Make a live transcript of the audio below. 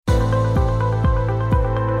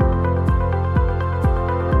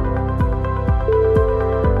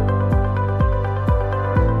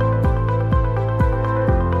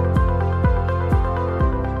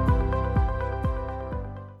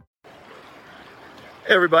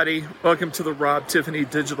Everybody, welcome to the Rob Tiffany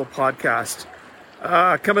Digital Podcast.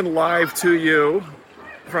 Coming live to you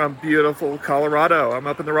from beautiful Colorado. I'm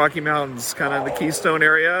up in the Rocky Mountains, kind of in the Keystone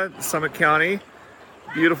area, Summit County.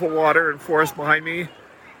 Beautiful water and forest behind me.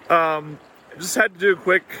 I just had to do a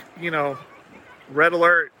quick, red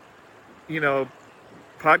alert,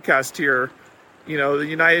 podcast here. The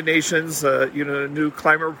United Nations, new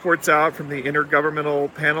climate reports out from the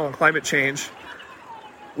Intergovernmental Panel on Climate Change.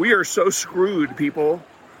 We are so screwed, people.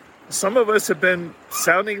 Some of us have been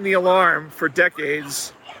sounding the alarm for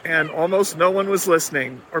decades, and almost no one was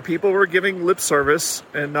listening, or people were giving lip service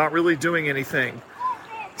and not really doing anything.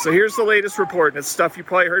 So here's the latest report, and it's stuff you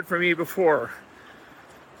probably heard from me before.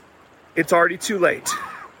 It's already too late.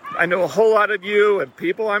 I know a whole lot of you and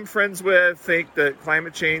people I'm friends with think that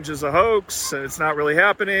climate change is a hoax and it's not really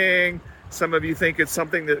happening. Some of you think it's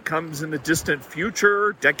something that comes in the distant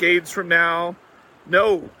future, decades from now.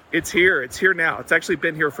 No, it's here. It's here now. It's actually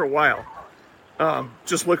been here for a while.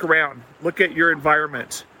 Just look around. Look at your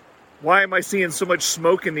environment. Why am I seeing so much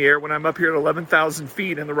smoke in the air when I'm up here at 11,000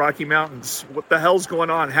 feet in the Rocky Mountains? What the hell's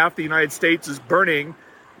going on? Half the United States is burning.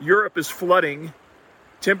 Europe is flooding.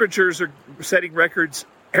 Temperatures are setting records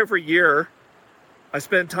every year. I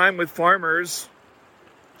spend time with farmers,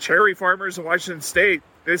 cherry farmers in Washington State.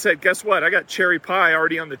 They said, guess what? I got cherry pie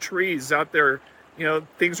already on the trees out there.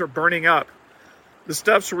 Things are burning up. The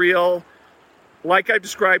stuff's real. Like I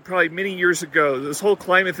described probably many years ago, this whole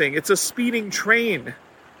climate thing, it's a speeding train.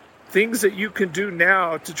 Things that you can do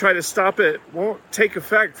now to try to stop it won't take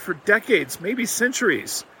effect for decades, maybe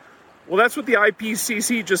centuries. Well, that's what the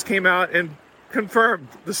IPCC just came out and confirmed,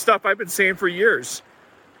 the stuff I've been saying for years.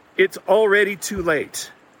 It's already too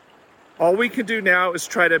late. All we can do now is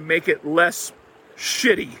try to make it less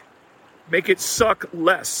shitty. Make it suck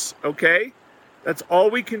less, okay? That's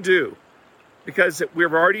all we can do. Because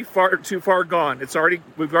we're already too far gone.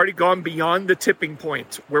 We've already gone beyond the tipping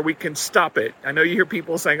point where we can stop it. I know you hear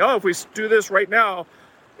people saying, oh, if we do this right now,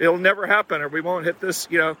 it'll never happen or we won't hit this,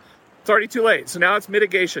 It's already too late. So now it's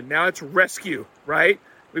mitigation. Now it's rescue, right?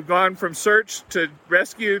 We've gone from search to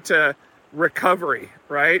rescue to recovery,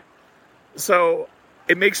 right? So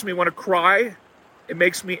it makes me want to cry. It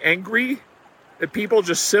makes me angry that people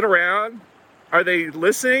just sit around. Are they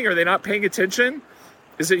listening? Are they not paying attention?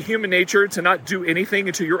 Is it human nature to not do anything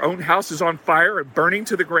until your own house is on fire and burning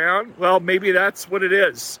to the ground? Well, maybe that's what it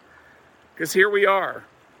is. Because here we are.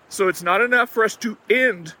 So it's not enough for us to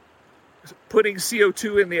end putting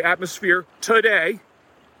CO2 in the atmosphere today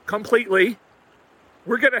completely.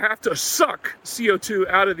 We're going to have to suck CO2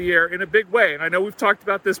 out of the air in a big way. And I know we've talked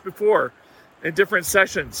about this before in different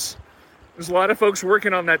sessions. There's a lot of folks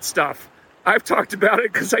working on that stuff. I've talked about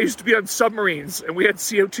it because I used to be on submarines and we had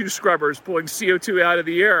CO2 scrubbers pulling CO2 out of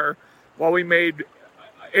the air while we made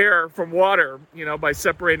air from water, by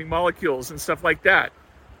separating molecules and stuff like that.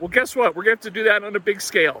 Well, guess what? We're going to have to do that on a big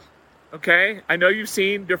scale, okay? I know you've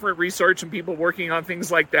seen different research and people working on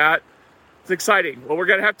things like that. It's exciting. Well, we're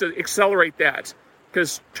going to have to accelerate that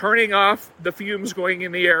because turning off the fumes going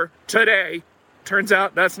in the air today, turns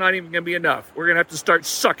out that's not even going to be enough. We're going to have to start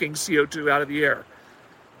sucking CO2 out of the air.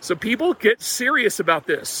 So people, get serious about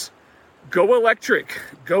this. Go electric.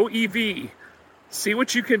 Go EV. See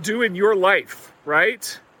what you can do in your life,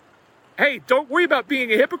 right? Hey, don't worry about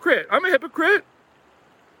being a hypocrite. I'm a hypocrite.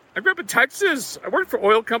 I grew up in Texas. I worked for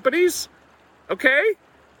oil companies. Okay?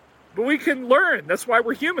 But we can learn. That's why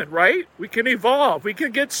we're human, right? We can evolve. We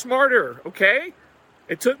can get smarter, okay?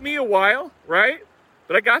 It took me a while, right?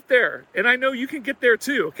 But I got there. And I know you can get there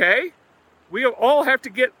too, okay? We all have to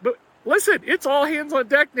get... But listen, it's all hands on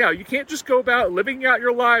deck now. You can't just go about living out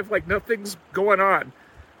your life like nothing's going on.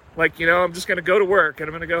 Like, I'm just going to go to work and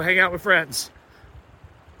I'm going to go hang out with friends.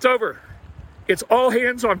 It's over. It's all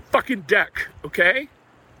hands on fucking deck, okay?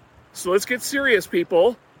 So let's get serious,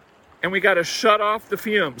 people. And we got to shut off the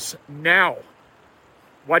fumes now.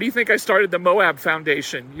 Why do you think I started the Moab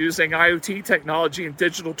Foundation using IoT technology and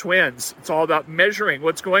digital twins? It's all about measuring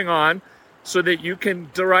what's going on so that you can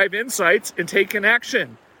derive insights and take an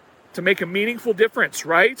action to make a meaningful difference,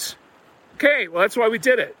 right? Okay, well, that's why we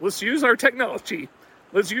did it. Let's use our technology.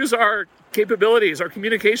 Let's use our capabilities, our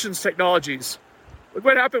communications technologies. Look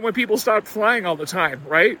what happened when people stopped flying all the time,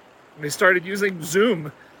 right? And they started using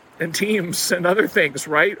Zoom and Teams and other things,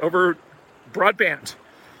 right? Over broadband.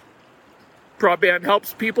 Broadband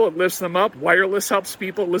helps people, it lifts them up. Wireless helps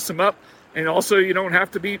people, it lifts them up. And also, you don't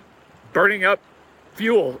have to be burning up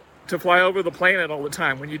fuel to fly over the planet all the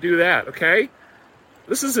time when you do that, okay?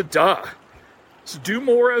 This is a duh. So do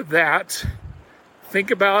more of that.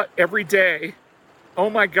 Think about every day, oh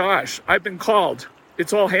my gosh, I've been called.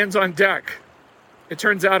 It's all hands on deck. It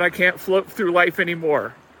turns out I can't float through life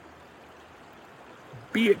anymore.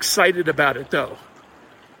 Be excited about it, though.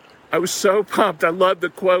 I was so pumped. I love the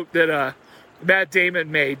quote that Matt Damon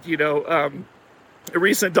made, a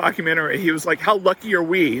recent documentary. He was like, how lucky are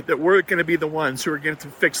we that we're going to be the ones who are going to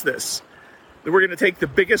fix this? That we're going to take the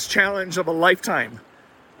biggest challenge of a lifetime,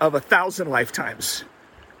 of 1,000 lifetimes,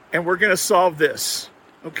 and we're going to solve this,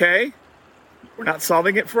 okay? We're not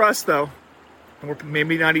solving it for us, though, and we're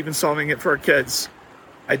maybe not even solving it for our kids.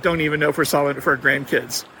 I don't even know if we're solving it for our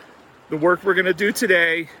grandkids. The work we're going to do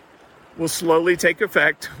today will slowly take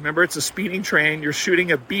effect. Remember, it's a speeding train. You're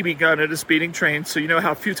shooting a BB gun at a speeding train, so you know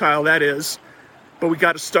how futile that is. But we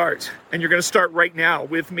got to start, and you're going to start right now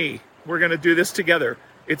with me. We're going to do this together.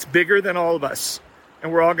 It's bigger than all of us,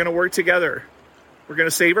 and we're all going to work together. We're going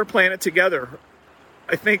to save our planet together.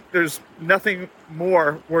 I think there's nothing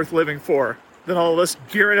more worth living for than all of us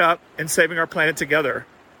gearing up and saving our planet together.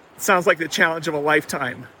 It sounds like the challenge of a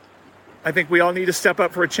lifetime. I think we all need to step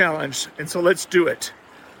up for a challenge, and so let's do it.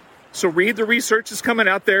 So read the research that's coming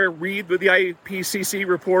out there. Read the IPCC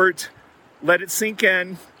report. Let it sink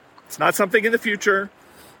in. It's not something in the future.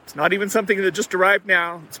 It's not even something that just arrived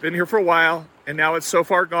now. It's been here for a while, and now it's so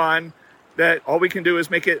far gone that all we can do is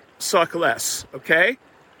make it suck less, okay?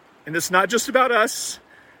 And it's not just about us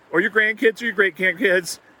or your grandkids or your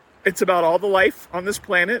great-grandkids. It's about all the life on this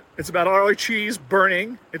planet. It's about all our trees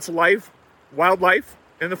burning. It's life, wildlife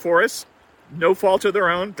in the forest, no fault of their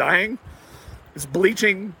own, dying. It's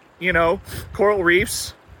bleaching, coral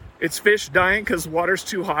reefs. It's fish dying because water's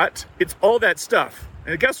too hot. It's all that stuff.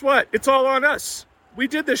 And guess what? It's all on us. We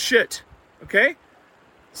did this shit, okay?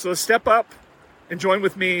 So step up and join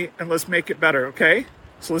with me and let's make it better, okay?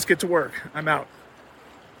 So let's get to work. I'm out.